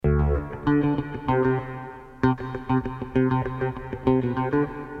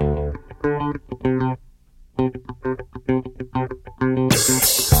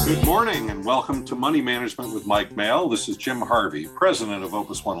Money Management with Mike Maehl. This is Jim Harvey, President of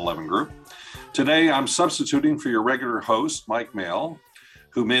Opus 111 Group. Today, I'm substituting for your regular host, Mike Maehl,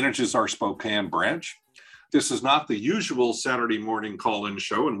 who manages our Spokane branch. This is not the usual Saturday morning call-in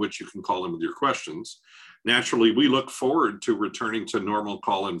show in which you can call in with your questions. Naturally, we look forward to returning to normal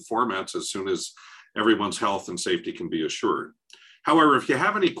call-in formats as soon as everyone's health and safety can be assured. However, if you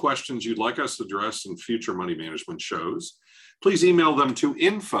have any questions you'd like us to address in future money management shows, please email them to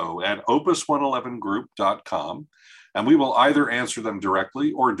info@opus111group.com, and we will either answer them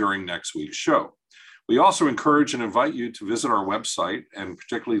directly or during next week's show. We also encourage and invite you to visit our website, and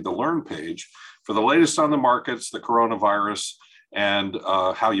particularly the Learn page, for the latest on the markets, the coronavirus, and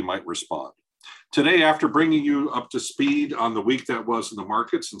how you might respond. Today, after bringing you up to speed on the week that was in the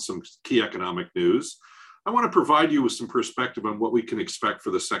markets and some key economic news, I want to provide you with some perspective on what we can expect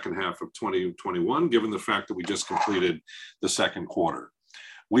for the second half of 2021, given the fact that we just completed the second quarter.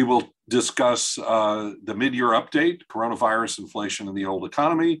 We will discuss the mid-year update, coronavirus, inflation, and the old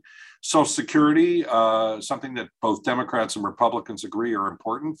economy, Social Security, something that both Democrats and Republicans agree are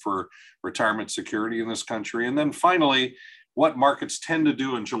important for retirement security in this country. And then finally, what markets tend to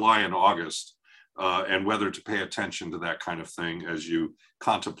do in July and August, and whether to pay attention to that kind of thing as you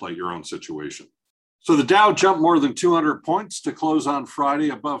contemplate your own situation. So the Dow jumped more than 200 points to close on Friday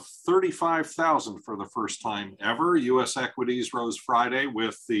above 35,000 for the first time ever. U.S. equities rose Friday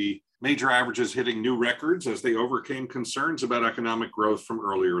with the major averages hitting new records as they overcame concerns about economic growth from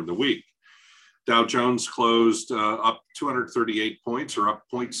earlier in the week. Dow Jones closed up 238 points, or up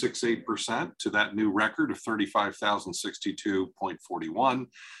 0.68% to that new record of 35,062.41.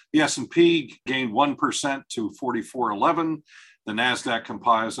 The S&P gained 1% to 4411. The NASDAQ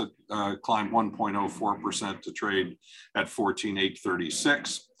Composite climbed 1.04% to trade at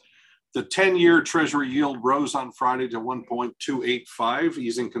 14,836. The 10-year Treasury yield rose on Friday to 1.285,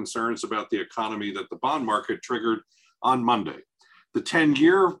 easing concerns about the economy that the bond market triggered on Monday. The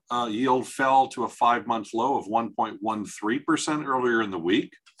 10-year yield fell to a 5-month low of 1.13% earlier in the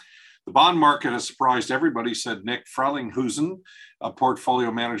week. The bond market has surprised everybody, said Nick Frellinghusen, a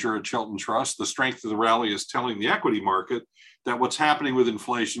portfolio manager at Chilton Trust. The strength of the rally is telling the equity market that what's happening with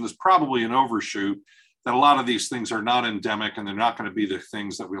inflation is probably an overshoot, that a lot of these things are not endemic and they're not going to be the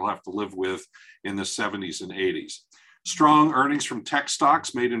things that we'll have to live with in the 70s and 80s. Strong earnings from tech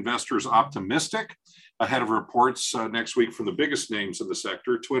stocks made investors optimistic ahead of reports next week from the biggest names in the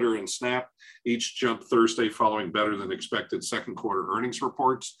sector. Twitter and Snap each jumped Thursday following better than expected second quarter earnings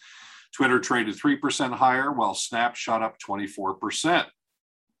reports. Twitter traded 3% higher, while Snap shot up 24%.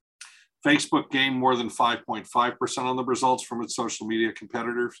 Facebook gained more than 5.5% on the results from its social media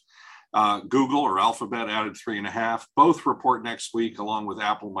competitors. Google, or Alphabet, added 3.5%. Both report next week, along with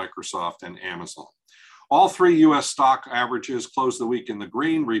Apple, Microsoft, and Amazon. All three U.S. stock averages closed the week in the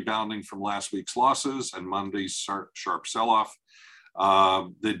green, rebounding from last week's losses and Monday's sharp sell-off.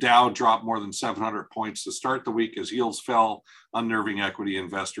 The Dow dropped more than 700 points to start the week as yields fell, unnerving equity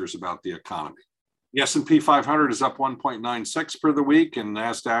investors about the economy. The S&P 500 is up 1.96 for the week, and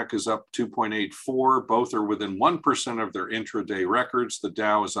NASDAQ is up 2.84. Both are within 1% of their intraday records. The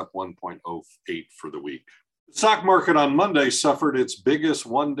Dow is up 1.08 for the week. The stock market on Monday suffered its biggest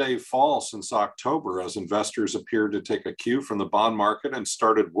one-day fall since October as investors appeared to take a cue from the bond market and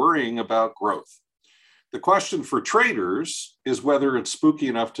started worrying about growth. The question for traders is whether it's spooky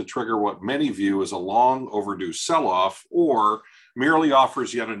enough to trigger what many view as a long overdue sell-off, or merely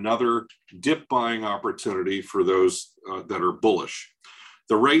offers yet another dip buying opportunity for those that are bullish.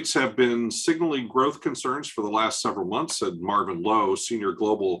 The rates have been signaling growth concerns for the last several months, said Marvin Lowe, senior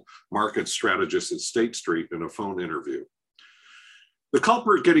global market strategist at State Street, in a phone interview. The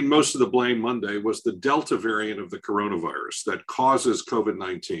culprit getting most of the blame Monday was the Delta variant of the coronavirus that causes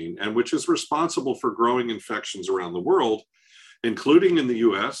COVID-19 and which is responsible for growing infections around the world, including in the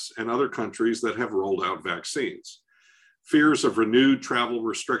US and other countries that have rolled out vaccines. Fears of renewed travel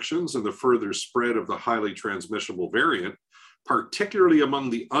restrictions and the further spread of the highly transmissible variant, particularly among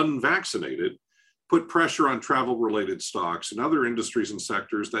the unvaccinated, put pressure on travel-related stocks and other industries and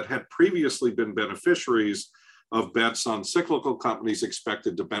sectors that had previously been beneficiaries of bets on cyclical companies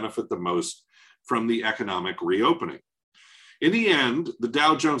expected to benefit the most from the economic reopening. In the end, the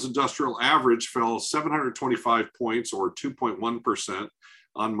Dow Jones Industrial Average fell 725 points, or 2.1%,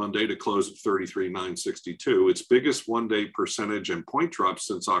 on Monday to close at 33,962, its biggest one-day percentage and point drop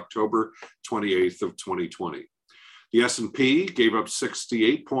since October 28th of 2020. The S&P gave up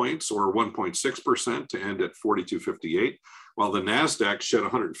 68 points, or 1.6%, to end at 4258, while the NASDAQ shed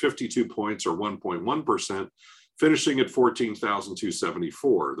 152 points, or 1.1%, finishing at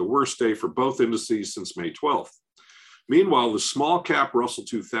 14,274, the worst day for both indices since May 12th. Meanwhile, the small cap Russell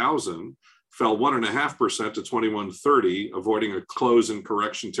 2000 fell 1.5% to 21.30, avoiding a close in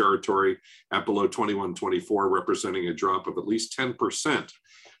correction territory at below 21.24, representing a drop of at least 10%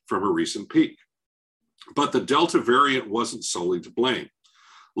 from a recent peak. But the Delta variant wasn't solely to blame.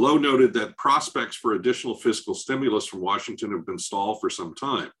 Lowe noted that prospects for additional fiscal stimulus from Washington have been stalled for some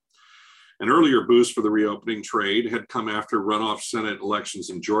time. An earlier boost for the reopening trade had come after runoff Senate elections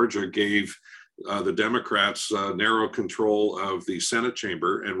in Georgia gave the Democrats narrow control of the Senate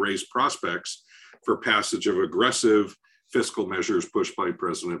chamber and raised prospects for passage of aggressive fiscal measures pushed by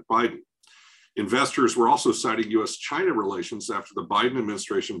President Biden. Investors were also citing U.S.-China relations after the Biden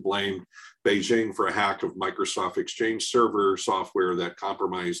administration blamed Beijing for a hack of Microsoft Exchange server software that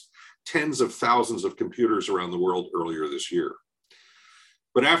compromised tens of thousands of computers around the world earlier this year.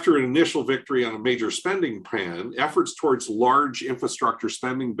 But after an initial victory on a major spending plan, efforts towards large infrastructure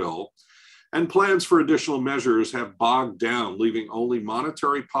spending bill and plans for additional measures have bogged down, leaving only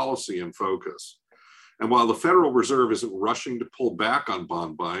monetary policy in focus. And while the Federal Reserve isn't rushing to pull back on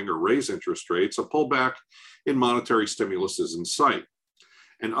bond buying or raise interest rates, a pullback in monetary stimulus is in sight.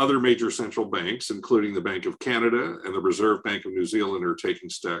 And other major central banks, including the Bank of Canada and the Reserve Bank of New Zealand, are taking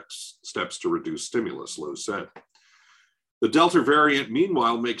steps to reduce stimulus, Lowe said. The Delta variant,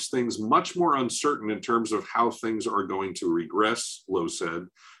 meanwhile, makes things much more uncertain in terms of how things are going to regress, Lowe said,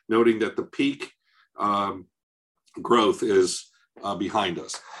 noting that the peak growth is behind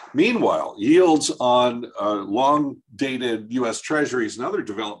us. Meanwhile, yields on long-dated U.S. Treasuries and other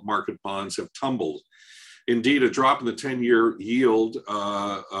developed market bonds have tumbled. Indeed, a drop in the 10-year yield,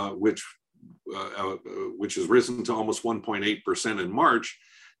 which has risen to almost 1.8% in March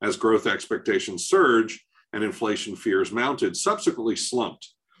as growth expectations surge and inflation fears mounted, subsequently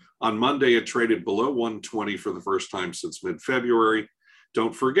slumped. On Monday, it traded below 120 for the first time since mid-February.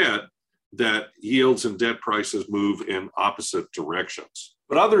 Don't forget that yields and debt prices move in opposite directions.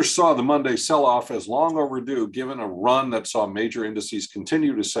 But others saw the Monday sell-off as long overdue, given a run that saw major indices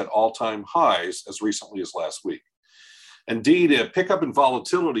continue to set all-time highs as recently as last week. Indeed, a pickup in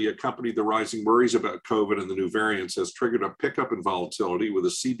volatility accompanied the rising worries about COVID and the new variants has triggered a pickup in volatility with a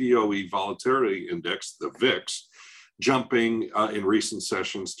CBOE volatility index, the VIX, jumping in recent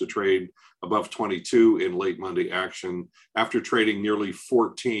sessions to trade above 22 in late Monday action after trading nearly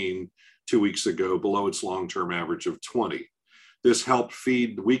 14 2 weeks ago, below its long-term average of 20. This helped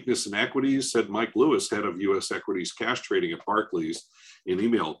feed the weakness in equities, said Mike Lewis, head of U.S. equities cash trading at Barclays, in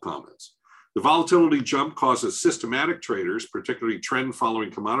email comments. The volatility jump causes systematic traders, particularly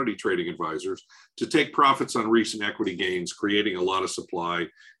trend-following commodity trading advisors, to take profits on recent equity gains, creating a lot of supply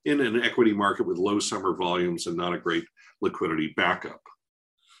in an equity market with low summer volumes and not a great liquidity backup.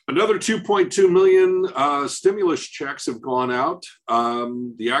 Another 2.2 million stimulus checks have gone out.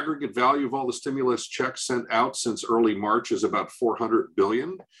 The aggregate value of all the stimulus checks sent out since early March is about $400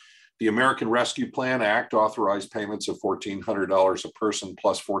 billion. The American Rescue Plan Act authorized payments of $1,400 a person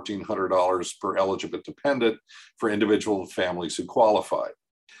plus $1,400 per eligible dependent for individual families who qualify.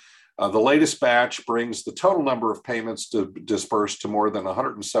 The latest batch brings the total number of payments dispersed to more than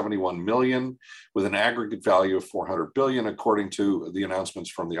 171 million, with an aggregate value of 400 billion, according to the announcements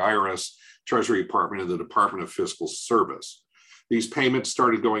from the IRS, Treasury Department, and the Department of Fiscal Service. These payments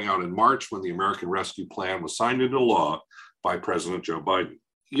started going out in March when the American Rescue Plan was signed into law by President Joe Biden.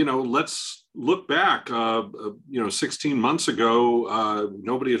 You know, let's look back. 16 months ago,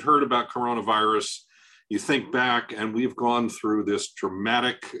 nobody had heard about coronavirus. You think back, and we've gone through this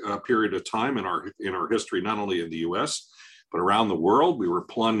dramatic period of time in our history, not only in the U.S., but around the world. We were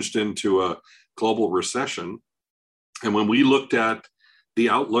plunged into a global recession. And when we looked at the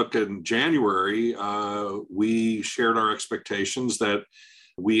outlook in January, we shared our expectations that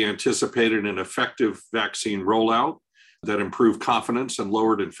we anticipated an effective vaccine rollout that improved confidence and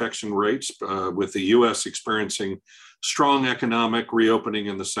lowered infection rates, with the U.S. experiencing strong economic reopening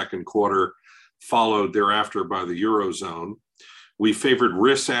in the second quarter, followed thereafter by the Eurozone. We favored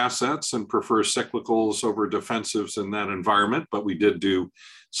risk assets and prefer cyclicals over defensives in that environment, but we did do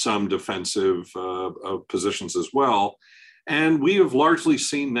some defensive positions as well. And we have largely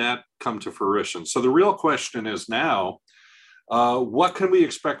seen that come to fruition. So the real question is now, what can we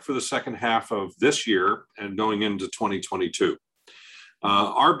expect for the second half of this year and going into 2022?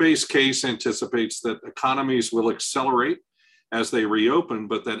 Our base case anticipates that economies will accelerate as they reopen,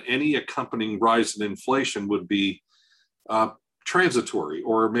 but that any accompanying rise in inflation would be transitory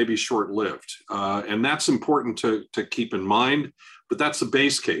or maybe short-lived. And that's important to keep in mind, but that's the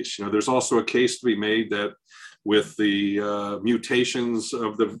base case. You know, there's also a case to be made that with the mutations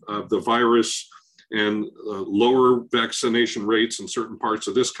of the virus and lower vaccination rates in certain parts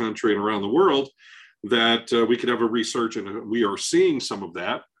of this country and around the world, that we could have a resurgence, and we are seeing some of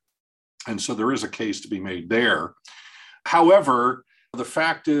that. And so there is a case to be made there. However, the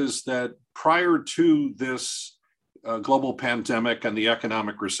fact is that prior to this global pandemic and the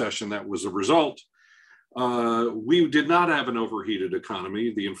economic recession that was a result, we did not have an overheated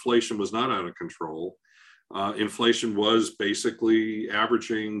economy. The inflation was not out of control. Inflation was basically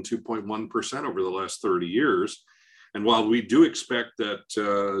averaging 2.1% over the last 30 years. And while we do expect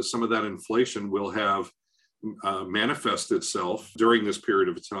that some of that inflation will have manifest itself during this period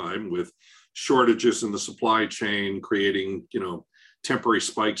of time with shortages in the supply chain, creating, temporary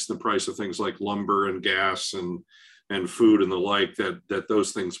spikes in the price of things like lumber and gas and food and the like, that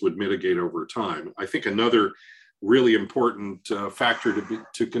those things would mitigate over time. I think another really important factor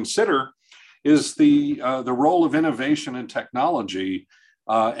to consider is the role of innovation and technology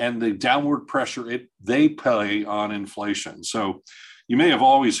and the downward pressure they play on inflation. So you may have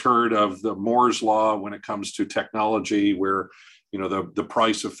always heard of the Moore's law when it comes to technology, where the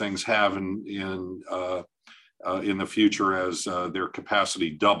price of things have in the future as their capacity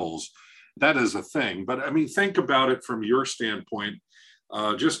doubles. That is a thing. But I mean, think about it from your standpoint,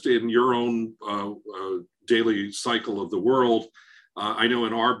 just in your own daily cycle of the world. I know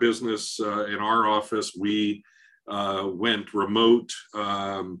in our business, in our office, we went remote.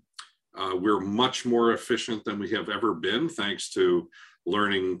 We're much more efficient than we have ever been, thanks to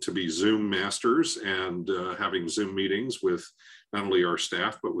learning to be Zoom masters and having Zoom meetings with not only our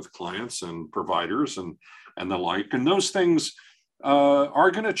staff, but with clients and providers and the like. And those things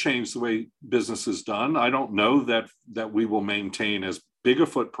are going to change the way business is done. I don't know that we will maintain as big a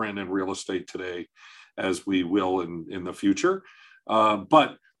footprint in real estate today as we will in the future.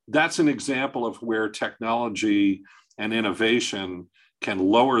 But that's an example of where technology and innovation can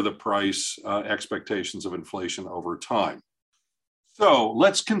lower the price expectations of inflation over time. So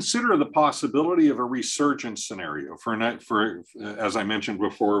let's consider the possibility of a resurgence scenario for as I mentioned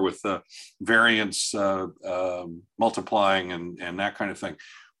before, with the variants multiplying and that kind of thing.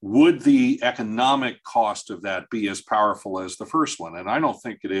 Would the economic cost of that be as powerful as the first one? And I don't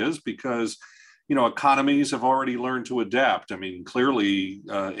think it is, because economies have already learned to adapt. I mean, clearly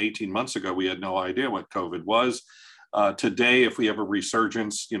 18 months ago, we had no idea what COVID was. Today, if we have a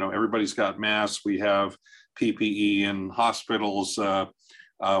resurgence, everybody's got masks. We have PPE in hospitals.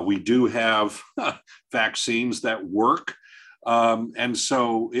 We do have vaccines that work. And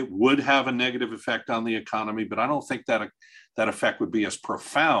so it would have a negative effect on the economy, but I don't think that effect would be as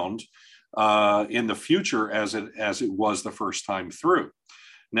profound in the future as it was the first time through.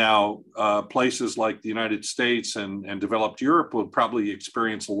 Now, places like the United States and developed Europe will probably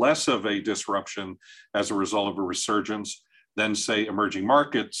experience less of a disruption as a result of a resurgence than, say, emerging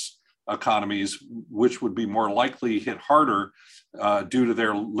markets economies, which would be more likely hit harder due to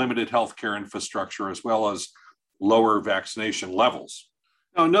their limited healthcare infrastructure as well as lower vaccination levels.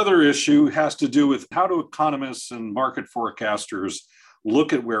 Now, another issue has to do with how do economists and market forecasters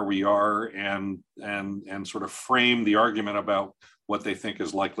look at where we are and sort of frame the argument about what they think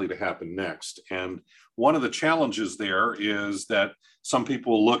is likely to happen next. And one of the challenges there is that some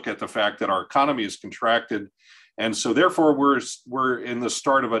people look at the fact that our economy is contracted, and so therefore we're in the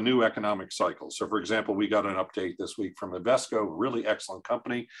start of a new economic cycle. So for example, we got an update this week from Invesco, a really excellent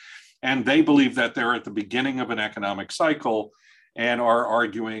company, and they believe that they're at the beginning of an economic cycle and are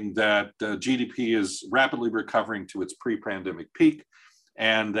arguing that GDP is rapidly recovering to its pre-pandemic peak,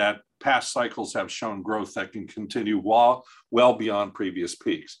 and that past cycles have shown growth that can continue well beyond previous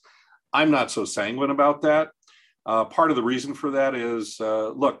peaks. I'm not so sanguine about that. Part of the reason for that is,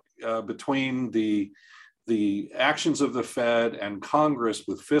 between the actions of the Fed and Congress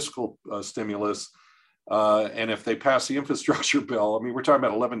with fiscal stimulus, and if they pass the infrastructure bill, I mean, we're talking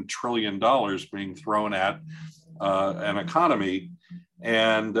about $11 trillion being thrown at an economy.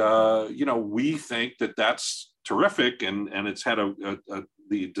 And, we think that that's terrific, and it's had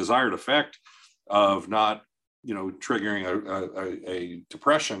the desired effect of not, triggering a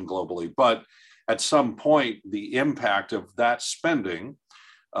depression globally. But at some point, the impact of that spending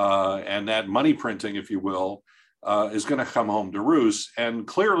and that money printing, if you will, is going to come home to roost. And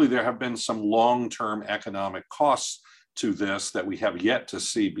clearly, there have been some long-term economic costs to this that we have yet to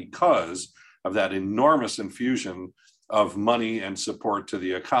see because of that enormous infusion of money and support to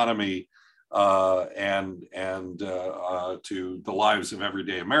the economy and to the lives of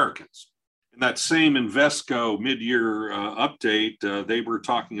everyday Americans. In that same Invesco mid-year update, they were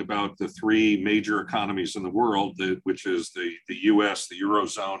talking about the three major economies in the world, which is the US, the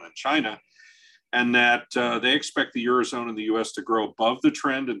Eurozone, and China, and that they expect the Eurozone and the US to grow above the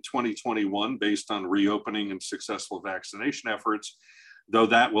trend in 2021 based on reopening and successful vaccination efforts, though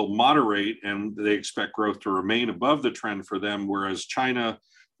that will moderate, and they expect growth to remain above the trend for them, whereas China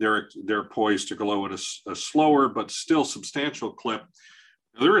they're poised to grow at a slower but still substantial clip.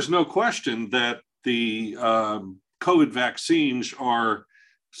 There is no question that the COVID vaccines are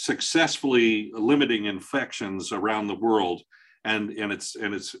successfully limiting infections around the world, and it's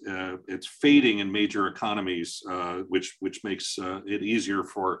fading in major economies, which makes it easier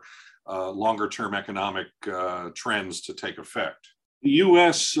for longer term economic trends to take effect. The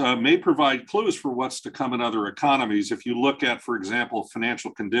U.S. May provide clues for what's to come in other economies. If you look at, for example,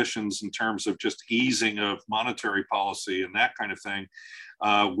 financial conditions in terms of just easing of monetary policy and that kind of thing,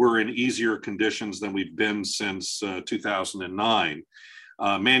 we're in easier conditions than we've been since 2009.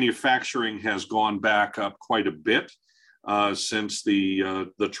 Manufacturing has gone back up quite a bit since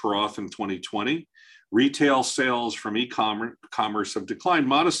the trough in 2020. Retail sales from e-commerce have declined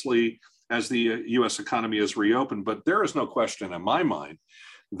modestly as the U.S. economy has reopened, but there is no question in my mind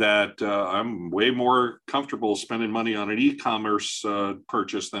that I'm way more comfortable spending money on an e-commerce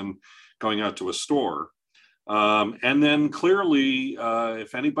purchase than going out to a store. And then clearly,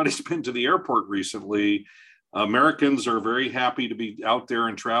 if anybody's been to the airport recently, Americans are very happy to be out there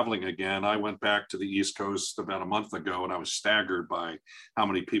and traveling again. I went back to the East Coast about a month ago, and I was staggered by how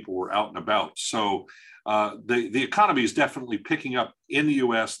many people were out and about. So the economy is definitely picking up in the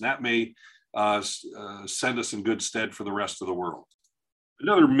U.S., and that may send us in good stead for the rest of the world.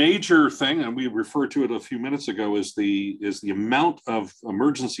 Another major thing, and we referred to it a few minutes ago, is the amount of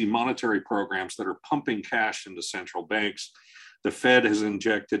emergency monetary programs that are pumping cash into central banks. The Fed has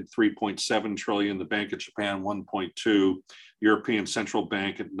injected $3.7 trillion, the Bank of Japan 1.2, European Central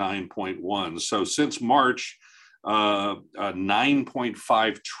Bank at 9.1. So since March,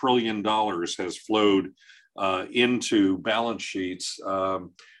 $9.5 trillion has flowed into balance sheets,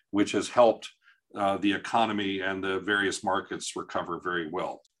 which has helped the economy and the various markets recover very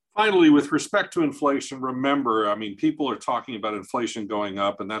well. Finally, with respect to inflation, remember, I mean, people are talking about inflation going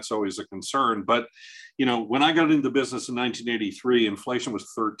up, and that's always a concern. But, you know, when I got into the business in 1983, inflation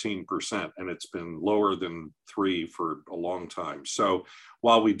was 13%, and it's been lower than 3% for a long time. So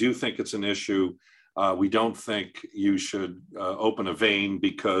while we do think it's an issue, we don't think you should open a vein,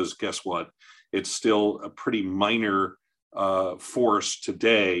 because guess what? It's still a pretty minor force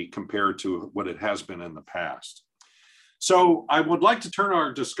today compared to what it has been in the past. So I would like to turn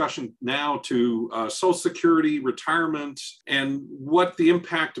our discussion now to Social Security, retirement, and what the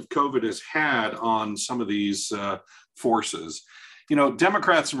impact of COVID has had on some of these forces. You know,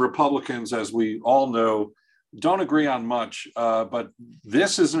 Democrats and Republicans, as we all know, don't agree on much, but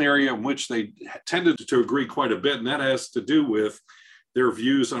this is an area in which they tended to agree quite a bit, and that has to do with their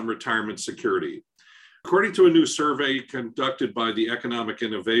views on retirement security. According to a new survey conducted by the Economic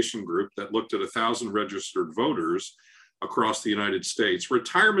Innovation Group that looked at 1,000 registered voters across the United States,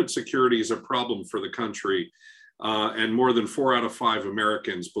 retirement security is a problem for the country, and more than 4 out of 5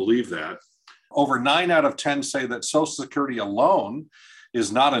 Americans believe that. Over 9 out of 10 say that Social Security alone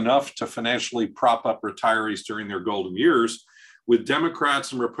is not enough to financially prop up retirees during their golden years, with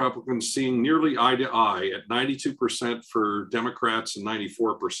Democrats and Republicans seeing nearly eye to eye at 92% for Democrats and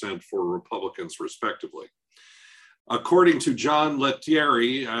 94% for Republicans, respectively. According to John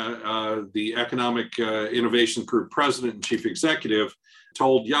Lettieri, the Economic Innovation Group president and chief executive,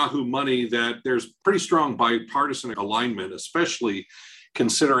 told Yahoo Money that there's pretty strong bipartisan alignment, especially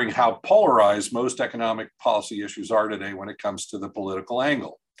considering how polarized most economic policy issues are today when it comes to the political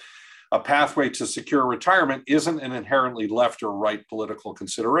angle. A pathway to secure retirement isn't an inherently left or right political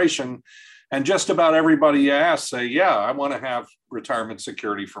consideration, and just about everybody you ask say, yeah, I want to have retirement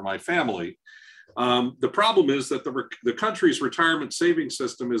security for my family. The problem is that the country's retirement savings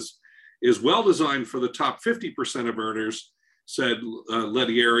system is well designed for the top 50% of earners, said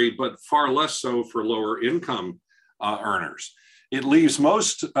Lettieri, but far less so for lower income earners. It leaves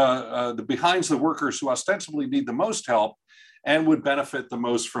behind the workers who ostensibly need the most help and would benefit the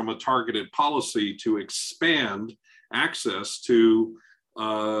most from a targeted policy to expand access to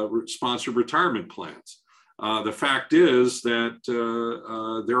sponsored retirement plans. The fact is that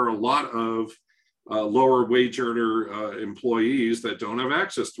there are a lot of lower wage earner employees that don't have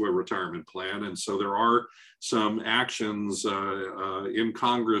access to a retirement plan. And so there are some actions in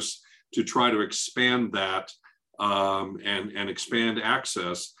Congress to try to expand that and expand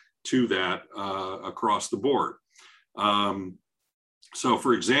access to that across the board. So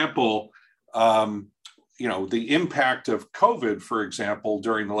for example, you know, the impact of COVID, for example,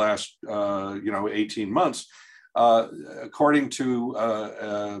 during the last, 18 months, according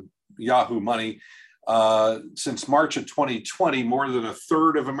to Yahoo Money, since March of 2020, more than a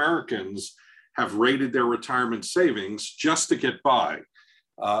third of Americans have raided their retirement savings just to get by,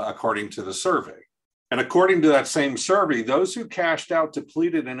 according to the survey. And according to that same survey, those who cashed out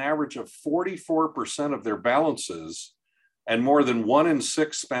depleted an average of 44% of their balances, and more than 1 in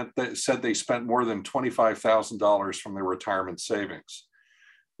 6 said they spent more than $25,000 from their retirement savings.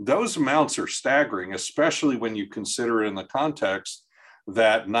 Those amounts are staggering, especially when you consider it in the context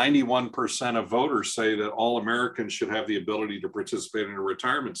that 91% of voters say that all Americans should have the ability to participate in a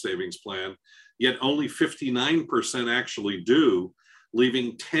retirement savings plan, yet only 59% actually do,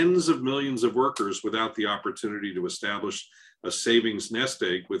 leaving tens of millions of workers without the opportunity to establish a savings nest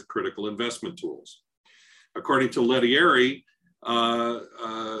egg with critical investment tools. According to Lettieri,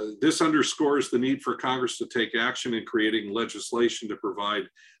 this underscores the need for Congress to take action in creating legislation to provide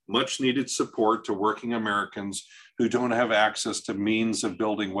much needed support to working Americans who don't have access to means of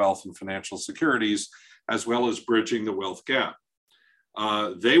building wealth and financial securities, as well as bridging the wealth gap.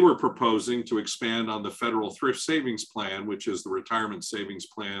 They were proposing to expand on the federal thrift savings plan, which is the retirement savings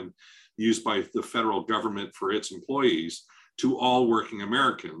plan used by the federal government for its employees, to all working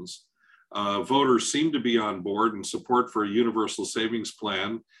Americans. Voters seem to be on board, and support for a universal savings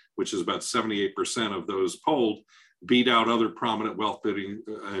plan, which is about 78% of those polled, beat out other prominent wealth building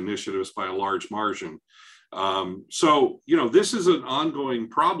initiatives by a large margin. So, you know, this is an ongoing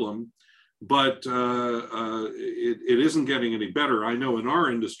problem, but it isn't getting any better. I know in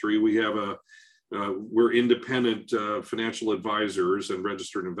our industry, we have we're independent financial advisors and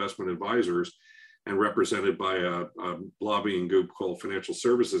registered investment advisors, and represented by a lobbying group called Financial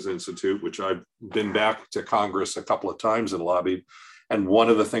Services Institute, which I've been back to Congress a couple of times and lobbied. And one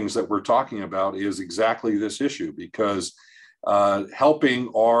of the things that we're talking about is exactly this issue, because helping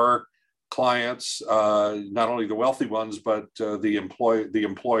our clients, not only the wealthy ones, but the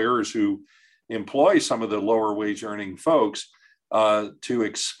employers who employ some of the lower wage earning folks, to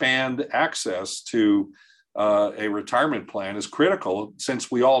expand access to a retirement plan is critical,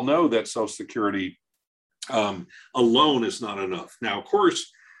 since we all know that Social Security alone is not enough. Now, of course,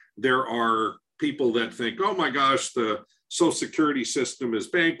 there are people that think, oh my gosh, the Social Security system is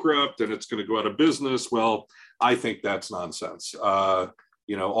bankrupt and it's going to go out of business. Well, I think that's nonsense.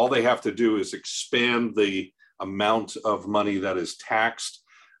 You know, all they have to do is expand the amount of money that is taxed.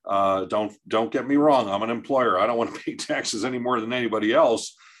 Don't get me wrong, I'm an employer. I don't want to pay taxes any more than anybody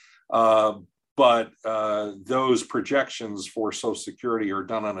else. But those projections for Social Security are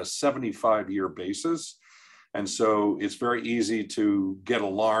done on a 75-year basis. And so it's very easy to get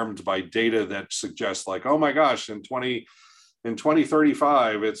alarmed by data that suggests like, oh my gosh, in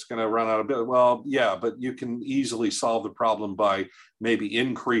 2035, it's going to run out of bill. Well, yeah, but you can easily solve the problem by maybe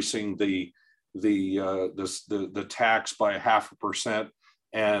increasing the tax by 0.5%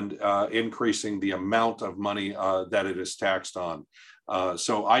 and increasing the amount of money that it is taxed on.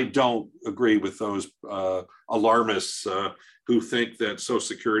 So I don't agree with those alarmists who think that Social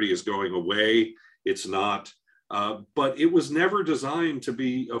Security is going away. It's not. But it was never designed to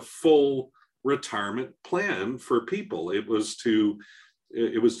be a full retirement plan for people. It was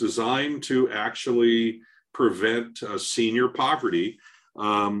designed to actually prevent senior poverty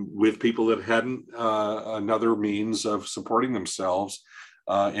with people that hadn't another means of supporting themselves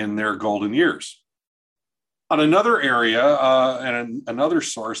in their golden years. On another area and another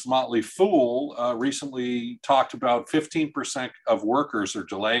source, Motley Fool recently talked about 15% of workers are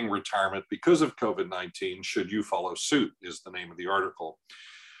delaying retirement because of COVID-19. Should you follow suit is the name of the article.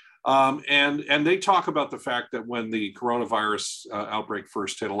 And they talk about the fact that when the coronavirus outbreak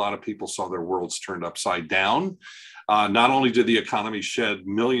first hit, a lot of people saw their worlds turned upside down. Not only did the economy shed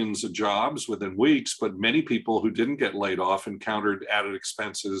millions of jobs within weeks, but many people who didn't get laid off encountered added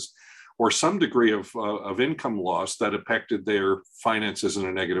expenses or some degree of income loss that affected their finances in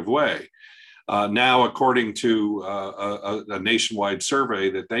a negative way. Now, according to a nationwide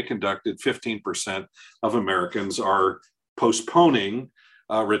survey that they conducted, 15% of Americans are postponing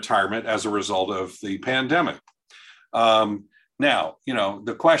retirement as a result of the pandemic. Now, you know,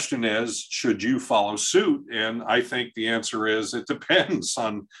 the question is, should you follow suit? And I think the answer is, it depends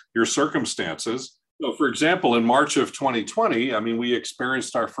on your circumstances. So, for example, in March of 2020, I mean, we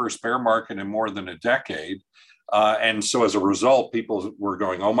experienced our first bear market in more than a decade. And so as a result, people were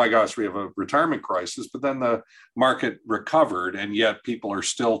going, oh my gosh, we have a retirement crisis. But then the market recovered, and yet people are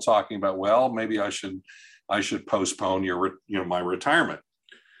still talking about, well, maybe I should postpone my retirement.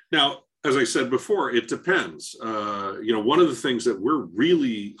 Now, as I said before, it depends. One of the things that we're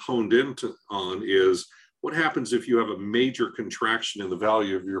really honed on is what happens if you have a major contraction in the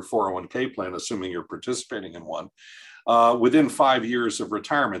value of your 401k plan, assuming you're participating in one, within 5 years of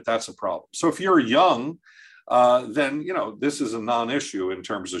retirement. That's a problem. So if you're young, then this is a non-issue in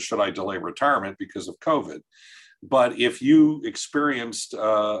terms of should I delay retirement because of COVID. But if you experienced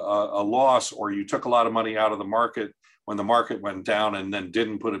a loss, or you took a lot of money out of the market when the market went down and then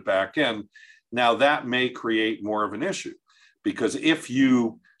didn't put it back in, now that may create more of an issue, because if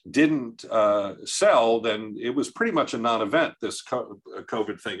you didn't sell, then it was pretty much a non-event, this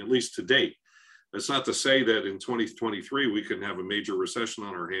COVID thing, at least to date. That's not to say that in 2023 we can have a major recession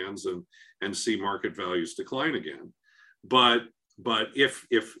on our hands and see market values decline again. But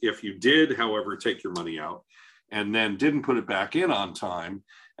if you did, however, take your money out and then didn't put it back in on time,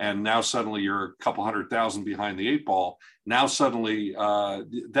 and now suddenly you're a couple 100,000 behind the 8 ball, now suddenly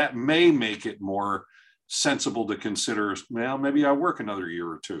that may make it more sensible to consider, well, maybe I work another year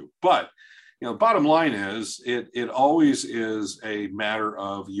or two. But bottom line is, it always is a matter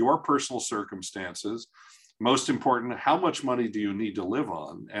of your personal circumstances. Most important, how much money do you need to live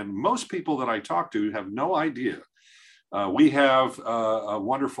on? And most people that I talk to have no idea. We have a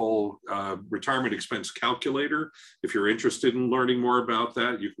wonderful retirement expense calculator. If you're interested in learning more about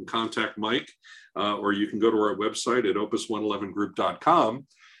that, you can contact Mike, or you can go to our website at opus111group.com,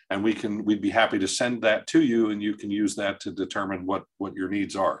 and we'd be happy to send that to you, and you can use that to determine what your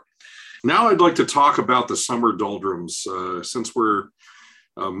needs are. Now I'd like to talk about the summer doldrums. Since we're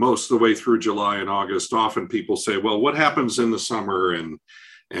most of the way through July and August, often people say, well, what happens in the summer?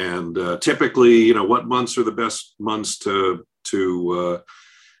 And typically, what months are the best months to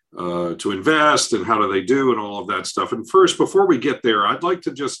invest, and how do they do, and all of that stuff. And first, before we get there, I'd like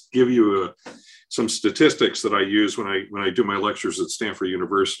to just give you some statistics that I use when I do my lectures at Stanford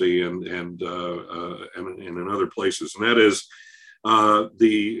University and in other places. And that is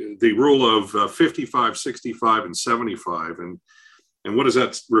the rule of 55, 65, and 75. And what does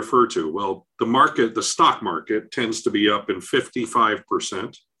that refer to? Well, the stock market tends to be up in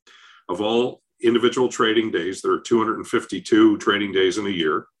 55% of all individual trading days. There are 252 trading days in a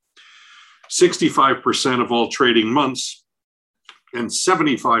year, 65% of all trading months, and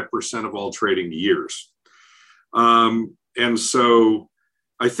 75% of all trading years. And so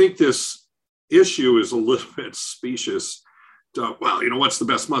I think this issue is a little bit specious. Well, what's the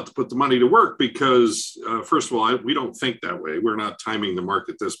best month to put the money to work? Because first of all, we don't think that way. We're not timing the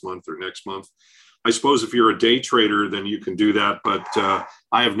market this month or next month. I suppose if you're a day trader, then you can do that. But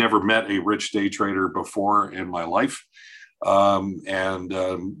I have never met a rich day trader before in my life. Normally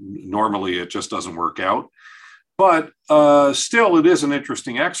it just doesn't work out. But still, it is an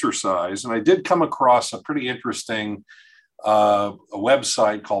interesting exercise. And I did come across a pretty interesting a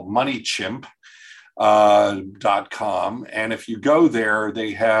website called moneychimp.com. And if you go there,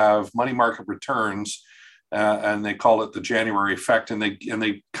 they have money market returns, and they call it the January effect. And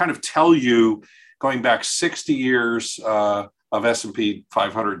they kind of tell you, going back 60 years of S&P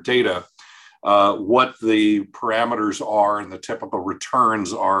 500 data, what the parameters are and the typical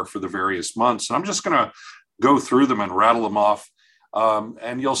returns are for the various months. And I'm just going to go through them and rattle them off.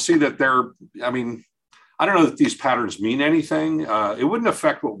 And you'll see that I don't know that these patterns mean anything. It wouldn't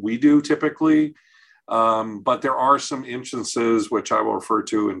affect what we do typically. But there are some instances which I will refer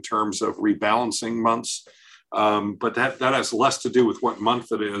to in terms of rebalancing months. But that has less to do with what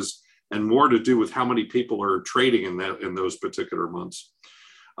month it is and more to do with how many people are trading in those particular months.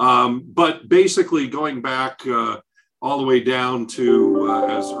 But basically, going back all the way down to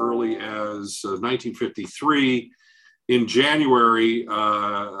as early as 1953, in January,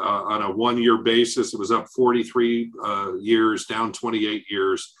 on a one-year basis, it was up 43 years, down 28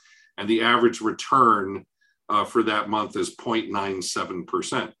 years. And the average return for that month is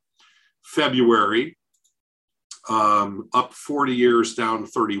 0.97%. February, up 40 years, down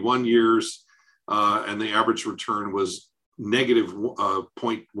 31 years, and the average return was negative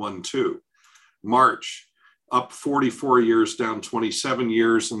 0.12. March, up 44 years, down 27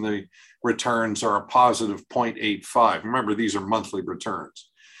 years, and the returns are a positive 0.85. Remember, these are monthly returns.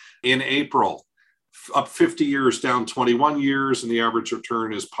 In April, up 50 years, down 21 years, and the average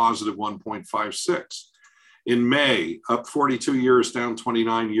return is positive 1.56. In May, up 42 years, down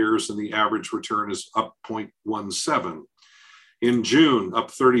 29 years, and the average return is up 0.17. In June,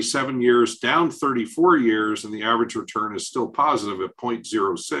 up 37 years, down 34 years, and the average return is still positive at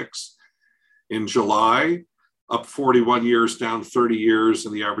 0.06. In July, up 41 years, down 30 years,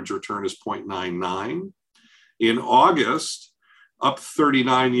 and the average return is 0.99. In August, up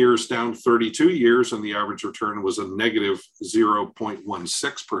 39 years, down 32 years, and the average return was a negative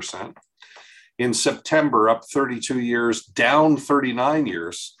 0.16%. In September, up 32 years, down 39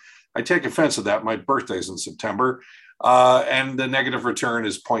 years. I take offense at that. My birthday's in September. And the negative return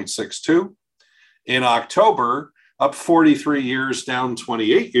is 0.62. In October, up 43 years, down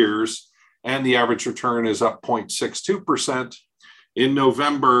 28 years, and the average return is up 0.62%. In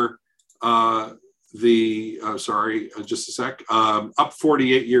November, just a sec, up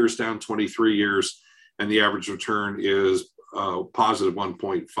 48 years, down 23 years, and the average return is positive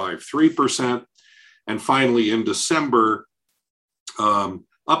 1.53%. And finally, in December,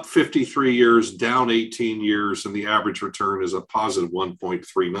 up 53 years, down 18 years, and the average return is a positive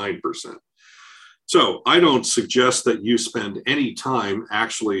 1.39%. So I don't suggest that you spend any time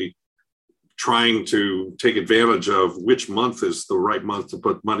actually trying to take advantage of which month is the right month to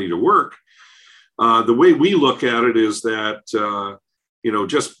put money to work. The way we look at it is that,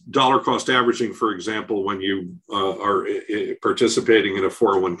 just dollar cost averaging, for example, when you are participating in a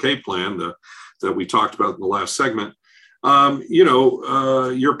 401k plan that we talked about in the last segment,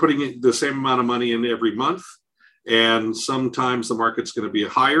 you're putting the same amount of money in every month. And sometimes the market's going to be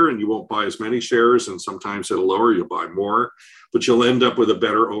higher and you won't buy as many shares, and sometimes it'll lower, you'll buy more, but you'll end up with a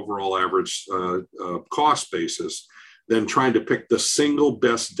better overall average cost basis than trying to pick the single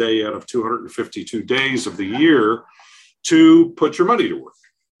best day out of 252 days of the year to put your money to work.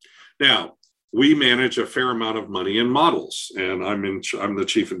 Now, we manage a fair amount of money in models, and I'm the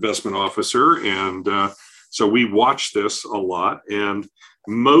chief investment officer, and so we watch this a lot. And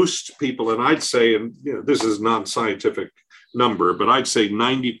most people, and I'd say, and this is non-scientific number, but I'd say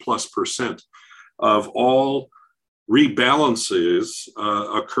 90+% of all rebalances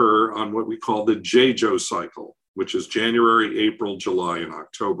occur on what we call the JJO cycle, which is January, April, July, and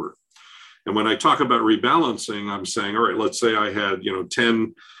October. And when I talk about rebalancing, I'm saying, all right, let's say I had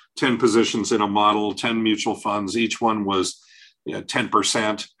 10 positions in a model, 10 mutual funds, each one was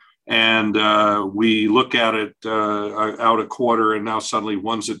 10%. And we look at it out a quarter, and now suddenly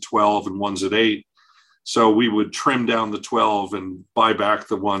one's at 12 and one's at 8. So we would trim down the 12 and buy back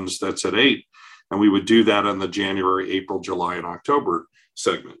the ones that's at 8. And we would do that on the January, April, July, and October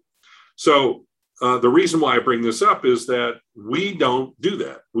segment. So the reason why I bring this up is that we don't do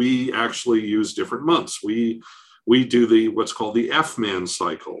that. We actually use different months. We do what's called the F-man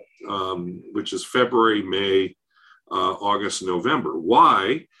cycle, which is February, May, August, November.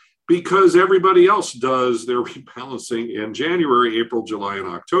 Why? Because everybody else does their rebalancing in January, April, July, and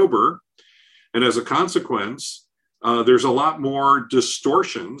October. And as a consequence, there's a lot more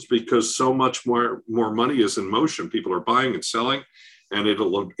distortions because so much more money is in motion. People are buying and selling, and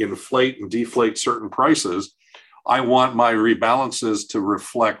it'll inflate and deflate certain prices. I want my rebalances to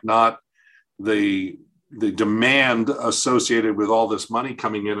reflect not the demand associated with all this money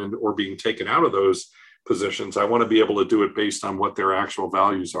coming in or being taken out of those positions. I want to be able to do it based on what their actual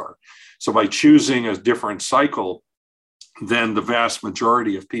values are. So by choosing a different cycle than the vast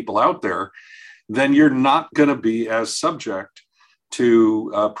majority of people out there, then you're not going to be as subject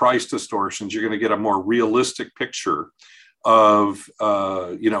to price distortions. You're going to get a more realistic picture of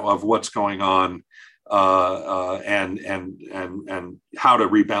what's going on and how to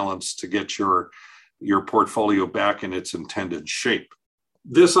rebalance to get your portfolio back in its intended shape.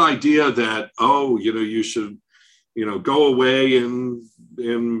 This idea that, you should, go away in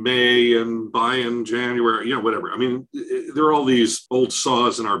May and buy in January, whatever. I mean, there are all these old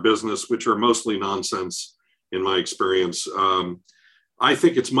saws in our business, which are mostly nonsense in my experience. I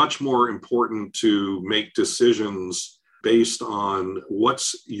think it's much more important to make decisions based on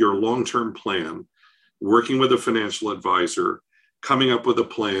what's your long-term plan, working with a financial advisor, coming up with a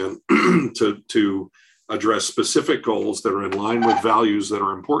plan to address specific goals that are in line with values that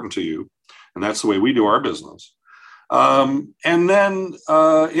are important to you. And that's the way we do our business. And then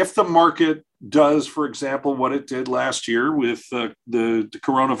if the market does, for example, what it did last year with the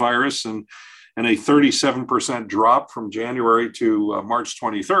coronavirus and a 37% drop from January to March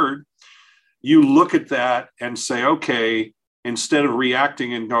 23rd, you look at that and say, okay, instead of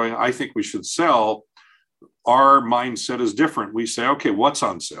reacting and going, I think we should sell, our mindset is different. We say, okay, what's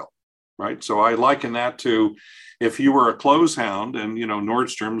on sale? Right. So I liken that to if you were a clothes hound and,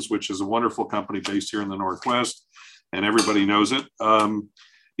 Nordstrom's, which is a wonderful company based here in the Northwest, and everybody knows it.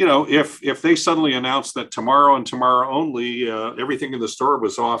 If they suddenly announced that tomorrow and tomorrow only, everything in the store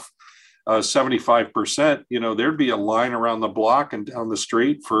was off 75%, there'd be a line around the block and down the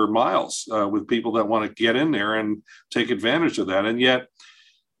street for miles with people that want to get in there and take advantage of that. And yet,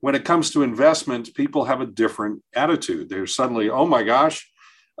 when it comes to investments, people have a different attitude. They're suddenly, oh my gosh,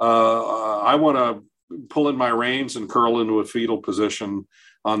 I want to pull in my reins and curl into a fetal position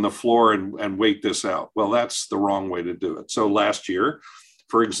on the floor and wait this out. Well, that's the wrong way to do it. So last year,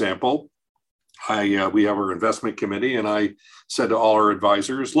 for example, we have our investment committee, and I said to all our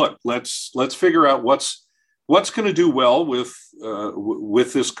advisors, look, let's figure out what's going to do well with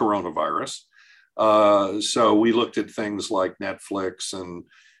this coronavirus. So we looked at things like Netflix and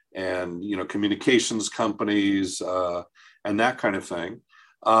communications companies and that kind of thing.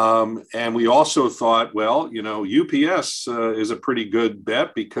 And we also thought, well, UPS is a pretty good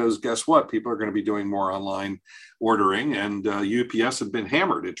bet because guess what? People are going to be doing more online ordering, and UPS had been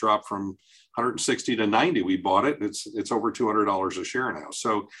hammered. It dropped from 160 to 90. We bought it. It's over $200 a share now.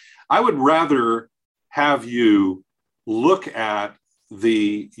 So I would rather have you look at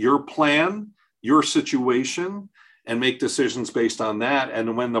your plan, your situation, and make decisions based on that.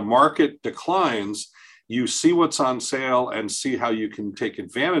 And when the market declines, you see what's on sale and see how you can take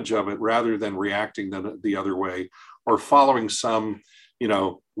advantage of it rather than reacting the other way or following some,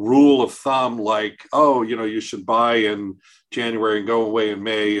 rule of thumb like, you should buy in January and go away in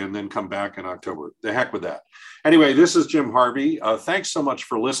May and then come back in October. The heck with that. Anyway, this is Jim Harvey. Thanks so much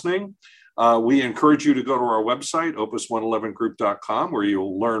for listening. We encourage you to go to our website, opus111group.com, where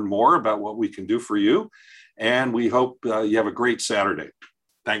you'll learn more about what we can do for you. And we hope you have a great Saturday.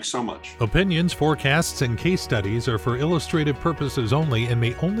 Thanks so much. Opinions, forecasts, and case studies are for illustrative purposes only and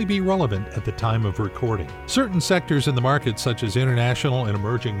may only be relevant at the time of recording. Certain sectors in the market, such as international and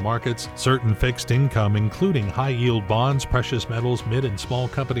emerging markets, certain fixed income, including high-yield bonds, precious metals, mid and small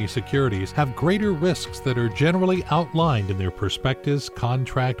company securities, have greater risks that are generally outlined in their prospectus,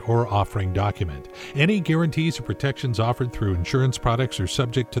 contract, or offering document. Any guarantees or protections offered through insurance products are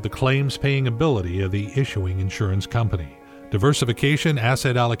subject to the claims-paying ability of the issuing insurance company. Diversification,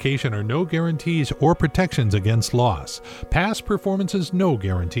 asset allocation are no guarantees or protections against loss. Past performance is no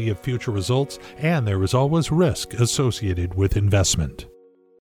guarantee of future results, and there is always risk associated with investment.